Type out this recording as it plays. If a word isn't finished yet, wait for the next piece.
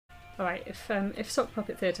Alright, if Sock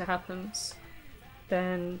Puppet Theatre happens,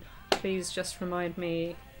 then please just remind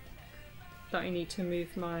me that I need to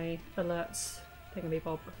move my alerts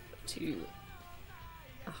thingamabob to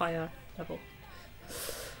a higher level.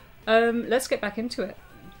 Let's get back into it.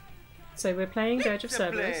 So we're playing Dirge of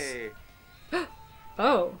Cerberus.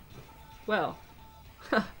 Oh, well.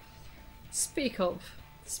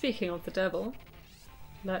 Speaking of the devil,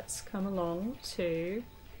 let's come along to...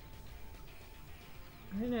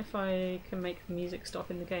 I don't know if I can make the music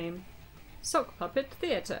stop in the game. Sock Puppet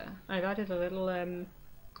Theatre. I've added a little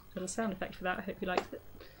sound effect for that. I hope you liked it.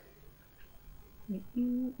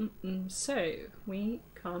 So we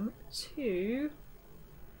come to,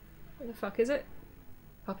 where the fuck is it?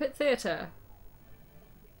 Puppet Theatre.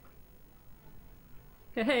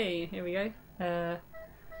 Hey, here we go. I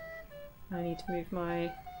need to move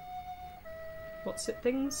my what's it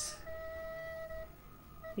things.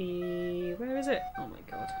 Where is it? Oh my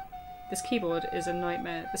god. This keyboard is a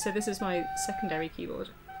nightmare. So this is my secondary keyboard,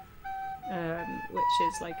 which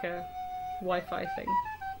is like a Wi-Fi thing.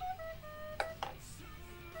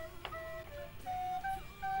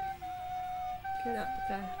 Get up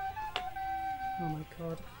there. Oh my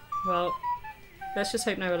god. Well, let's just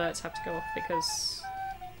hope no alerts have to go off because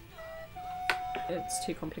it's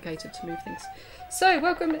too complicated to move things. So,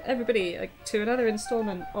 welcome everybody to another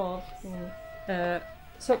instalment of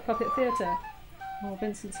Sock Puppet Theatre. Oh,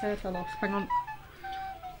 Vincent's hair fell off. Hang on.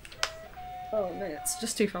 Oh no, it's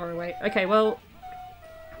just too far away. Okay, well,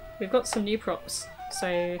 we've got some new props.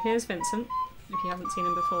 So here's Vincent, if you haven't seen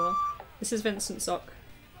him before. This is Vincent Sock.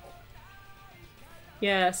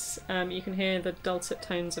 Yes, you can hear the dulcet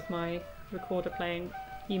tones of my recorder playing.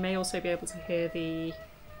 You may also be able to hear the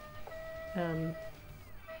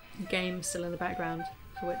game still in the background,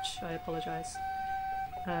 for which I apologise.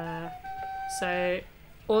 So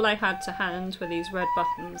all I had to hand were these red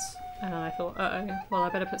buttons, and I thought, uh-oh, well I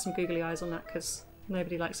better put some googly eyes on that because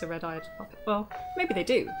nobody likes a red-eyed puppet. Well, maybe they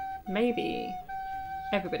do. Maybe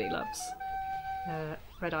everybody loves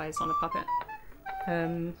red eyes on a puppet.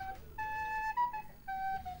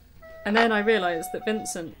 And then I realised that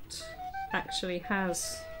Vincent actually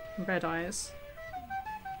has red eyes.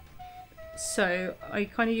 So I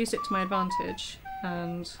kind of used it to my advantage,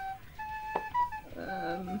 and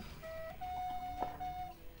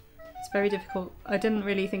it's very difficult. I didn't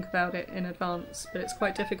really think about it in advance, but it's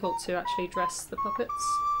quite difficult to actually dress the puppets,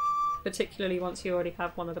 particularly once you already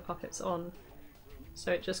have one of the puppets on.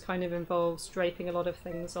 So it just kind of involves draping a lot of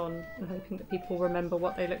things on and hoping that people remember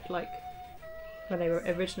what they looked like when they were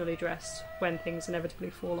originally dressed, when things inevitably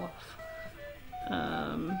fall off.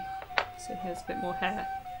 So here's a bit more hair.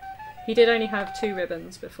 He did only have 2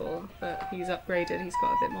 ribbons before, but he's upgraded, he's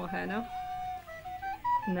got a bit more hair now.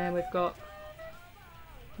 And then we've got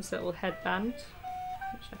this little headband,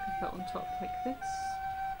 which I can put on top like this.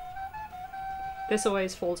 This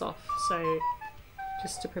always falls off, so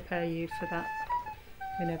just to prepare you for that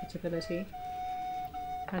inevitability.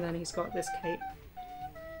 And then he's got this cape.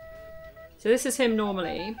 So this is him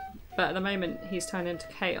normally, but at the moment he's turned into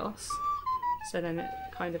chaos, so then it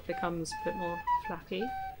kind of becomes a bit more flappy.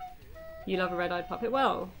 You love a red-eyed puppet?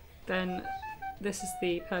 Well, then this is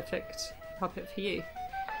the perfect puppet for you.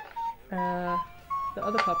 The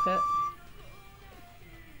other puppet...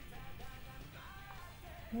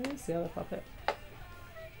 Where's the other puppet?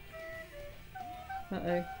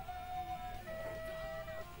 Uh-oh.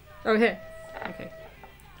 Oh, here! Okay.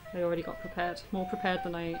 I already got prepared. More prepared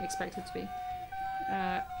than I expected to be.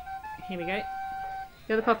 Here we go.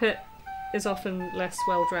 The other puppet is often less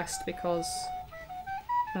well dressed because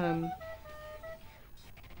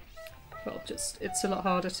well, just it's a lot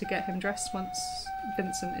harder to get him dressed once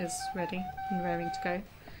Vincent is ready and raring to go.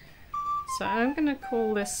 So I'm going to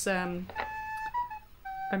call this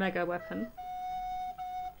Omega Weapon,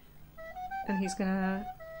 and he's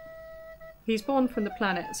born from the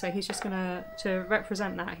planet, so he's just gonna, to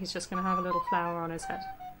represent that, he's just gonna have a little flower on his head.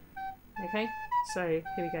 Okay, so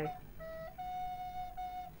here we go.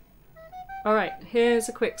 Alright, here's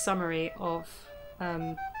a quick summary of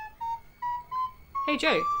Hey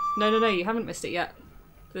Joe! No, you haven't missed it yet.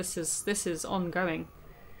 This is ongoing.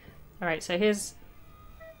 Alright, so here's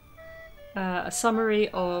a summary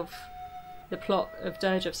of the plot of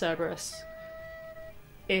Dirge of Cerberus.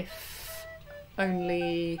 If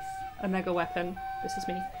only Omega Weapon, this is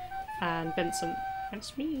me, and Vincent,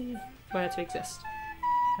 that's me, were to exist.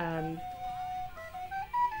 Bear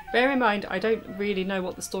in mind, I don't really know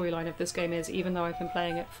what the storyline of this game is, even though I've been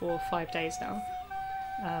playing it for 5 days now.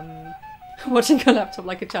 Watching a laptop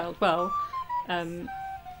like a child, well,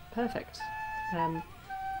 perfect.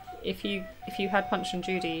 If you had Punch and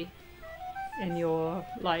Judy in your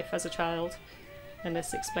life as a child, and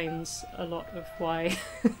this explains a lot of why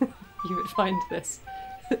you would find this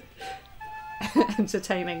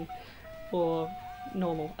entertaining or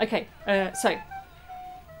normal. Okay, so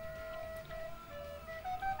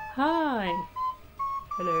hi,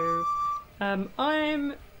 hello.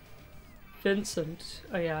 I'm Vincent.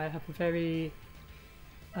 Oh yeah, I have a very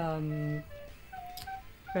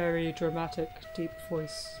very dramatic, deep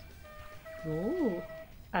voice. Ooh,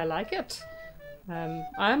 I like it.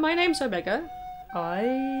 My name's Omega.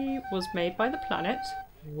 I was made by the planet.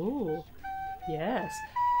 Ooh, yes,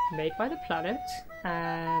 made by the planet,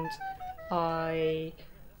 and I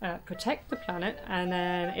protect the planet. And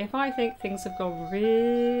then, if I think things have gone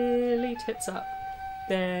really tits up,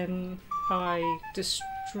 then I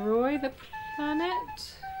destroy the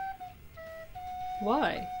planet.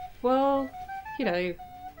 Why? Well, you know,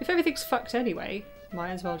 if everything's fucked anyway,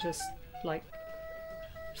 might as well just, like,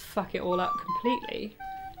 fuck it all up completely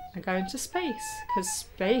and go into space, because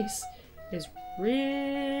space is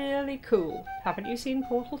really cool. Haven't you seen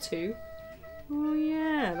Portal 2? Oh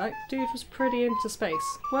yeah, that dude was pretty into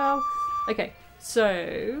space. Well, okay,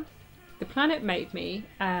 so the planet made me,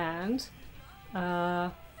 and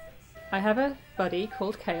I have a buddy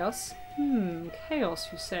called Chaos. Chaos,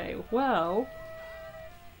 you say? Well,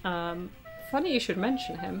 funny you should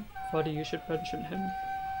mention him. Funny you should mention him.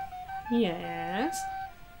 Yes.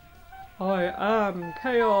 I am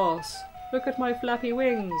Chaos. Look at my flappy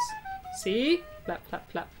wings. See? Flap,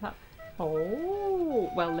 flap, flap, flap.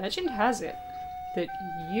 Oh, well, legend has it that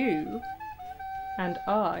you and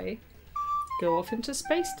I go off into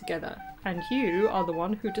space together, and you are the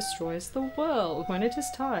one who destroys the world when it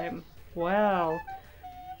is time. Well,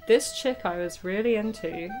 this chick I was really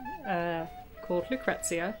into, called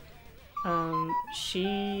Lucrezia,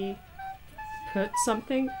 she put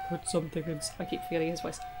something in, I keep feeling his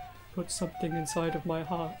voice, put something inside of my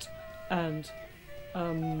heart, and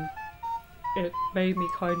it made me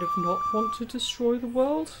kind of not want to destroy the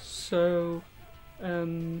world, so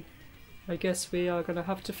I guess we are gonna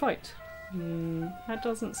have to fight. That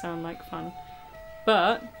doesn't sound like fun.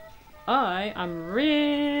 But I am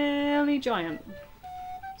really giant,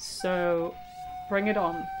 so bring it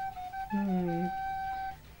on.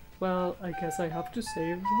 Well, I guess I have to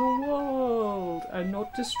save the world and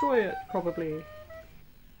not destroy it, probably.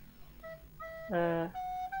 And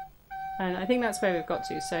I think that's where we've got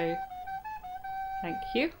to, so thank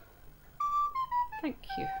you. Thank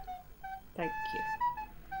you. Thank you.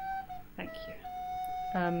 Thank you.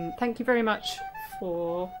 Thank you very much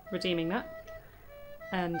for redeeming that.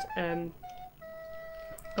 And,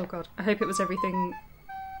 oh god, I hope it was everything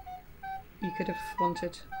you could have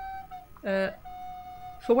wanted.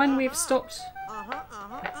 For when we've stopped...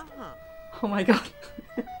 Oh my god.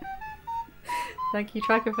 Thank you,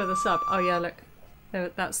 Tracker, for the sub. Oh yeah, look.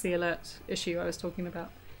 That's the alert issue I was talking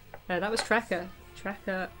about. That was Tracker.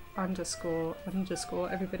 Tracker underscore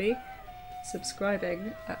everybody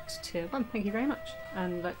subscribing at tier 1. Thank you very much.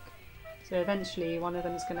 And look, so eventually one of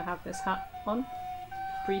them is going to have this hat on.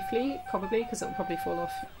 Briefly, probably, because it will probably fall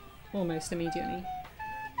off almost immediately.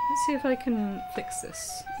 Let's see if I can fix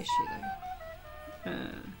this issue though.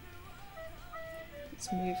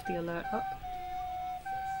 Let's move the alert up.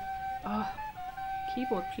 Ah,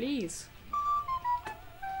 keyboard please.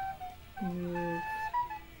 Move.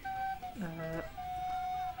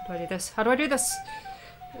 How do I do this? How do I do this?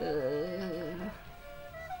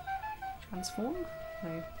 Transform? No.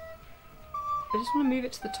 I just want to move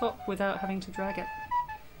it to the top without having to drag it.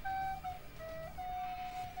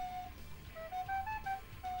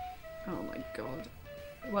 Oh my god.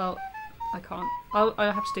 Well, I can't. I'll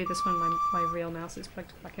have to do this when my real mouse is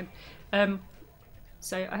plugged back in.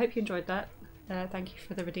 So I hope you enjoyed that. Thank you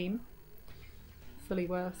for the redeem. Fully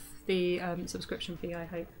worth the subscription fee, I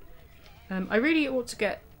hope. I really ought to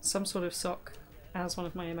get some sort of sock as one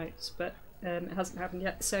of my emotes, but it hasn't happened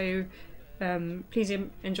yet. So please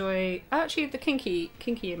enjoy. Actually, the kinky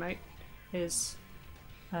emote is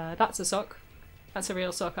that's a sock. That's a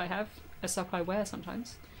real sock I have. A sock I wear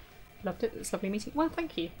sometimes. Loved it. It's lovely meeting. Well,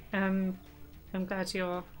 thank you. I'm glad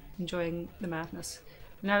you're enjoying the madness.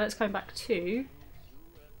 Now let's come back to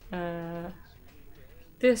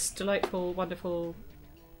this delightful, wonderful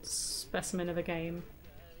specimen of a game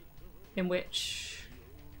in which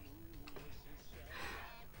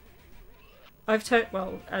I've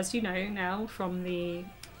well, as you know now from the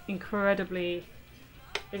incredibly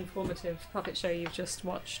informative puppet show you've just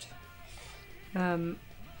watched,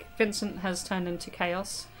 Vincent has turned into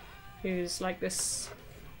Chaos, who's like this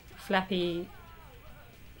flappy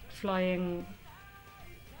flying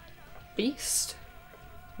beast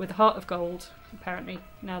with a heart of gold, apparently,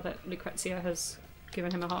 now that Lucrezia has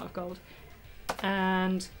given him a heart of gold.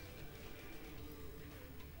 And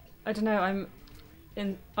I don't know,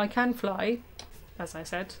 I can fly, as I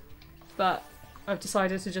said, but I've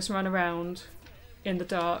decided to just run around in the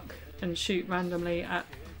dark and shoot randomly at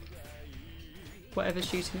whatever's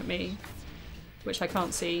shooting at me, which I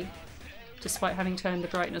can't see, despite having turned the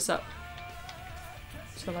brightness up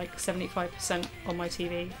to like 75% on my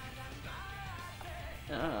TV.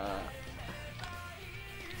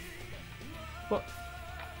 What?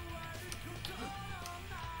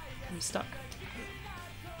 I'm stuck.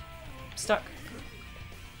 Stuck.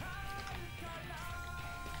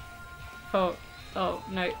 Oh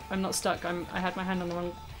no, I'm not stuck. I had my hand on the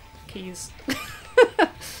wrong keys.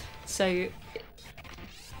 So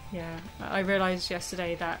yeah, I realised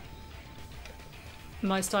yesterday that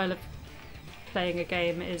my style of playing a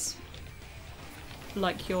game is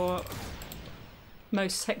like your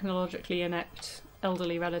most technologically inept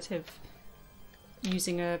elderly relative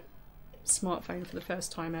using a smartphone for the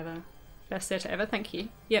first time ever. Best theatre ever, thank you.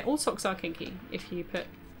 Yeah, all socks are kinky if you put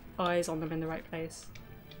eyes on them in the right place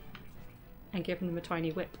and give them a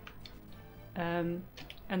tiny whip. And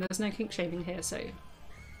there's no kink shaming here, so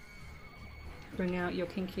bring out your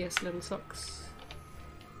kinkiest little socks.